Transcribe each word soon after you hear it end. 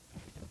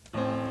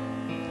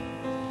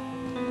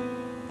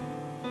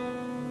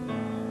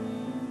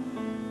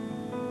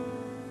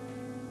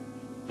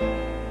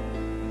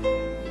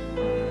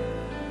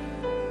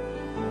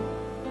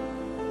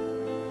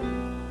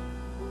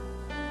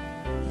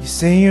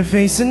say you're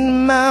facing a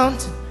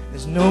mountain,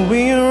 there's no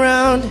way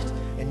around it,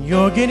 and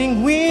you're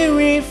getting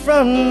weary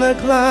from the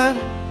climb.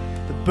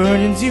 The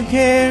burdens you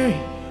carry,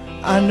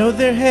 I know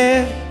they're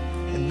heavy,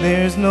 and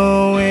there's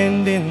no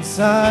end in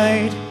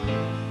sight.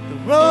 The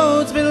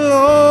road's been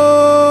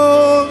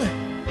long,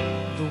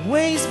 the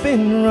way's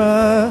been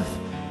rough,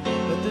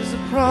 but there's a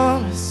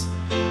promise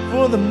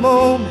for the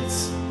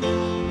moments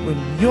when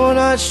you're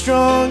not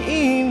strong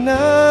enough.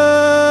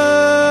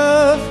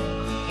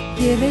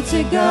 Give it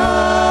to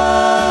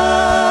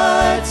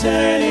God,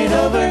 turn it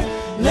over,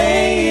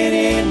 lay it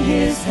in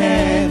His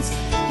hands.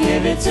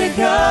 Give it to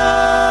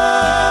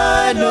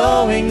God,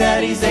 knowing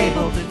that He's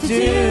able to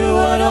do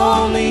what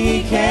only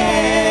He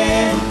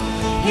can.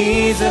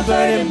 He's a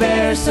burden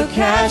bearer, so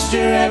cast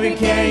your every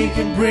care. You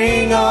can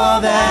bring all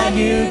that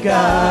you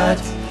got.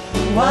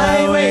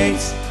 Why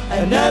wait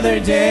another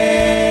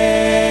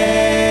day?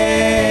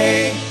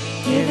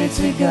 Give it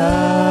to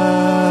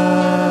God.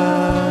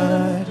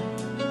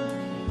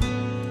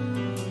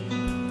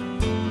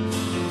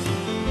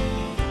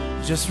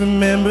 Just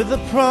remember the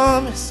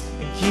promise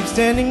and keep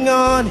standing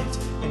on it,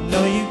 and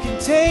know you can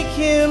take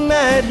Him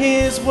at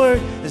His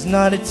word. There's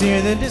not a tear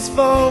that is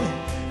falling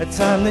a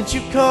time that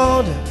you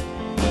called Him,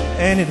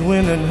 and it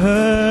went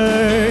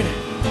unheard.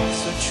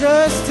 So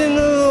trust in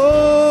the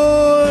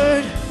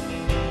Lord,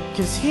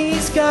 'cause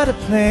He's got a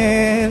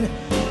plan.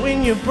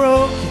 When you're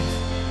broken,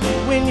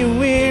 when you're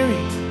weary,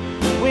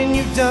 when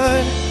you've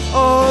done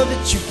all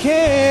that you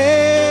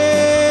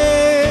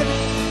can,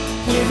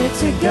 give it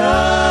to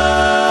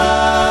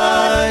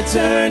God,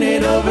 turn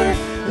it over,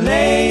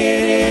 lay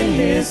it in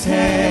His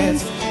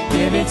hands.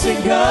 Give it to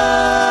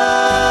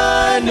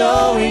God,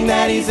 knowing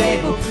that He's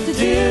able to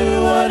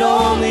do what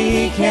only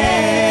He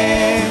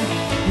can.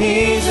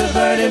 He's a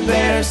burden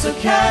bearer, so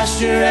cast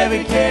your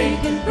every care. You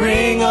can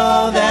bring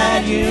all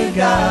that you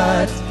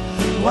got.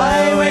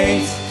 Why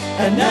wait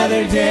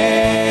another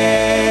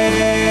day?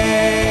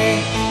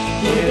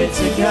 Give it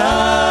to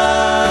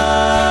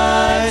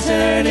God,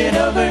 turn it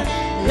over,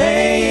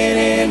 lay it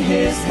in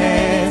His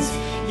hands.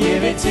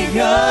 Give it to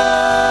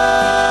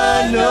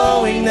God,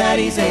 knowing that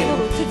He's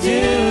able to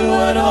do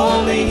what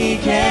only He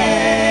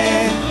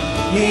can.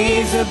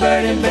 He's a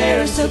burden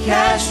bearer, so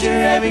cast your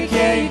every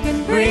care. You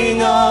can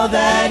bring all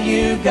that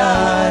you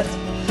got.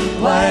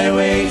 Why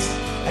wait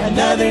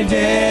another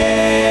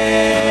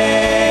day?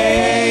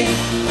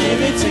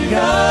 Give it to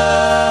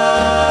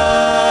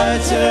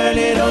God, turn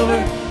it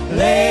over,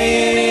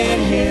 lay it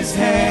in His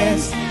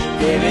hands.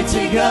 Give it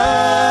to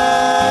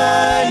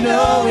God,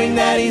 knowing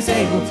that He's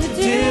able to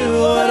do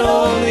what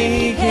only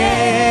He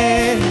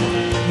can.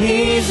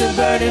 He's a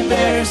burden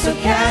bearer, so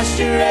cast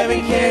your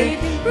every care. You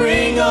can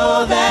bring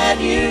all that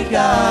you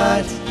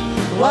got.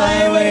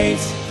 Why wait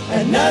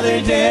another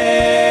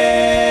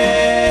day?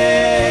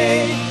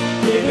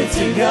 Give it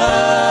to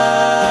God.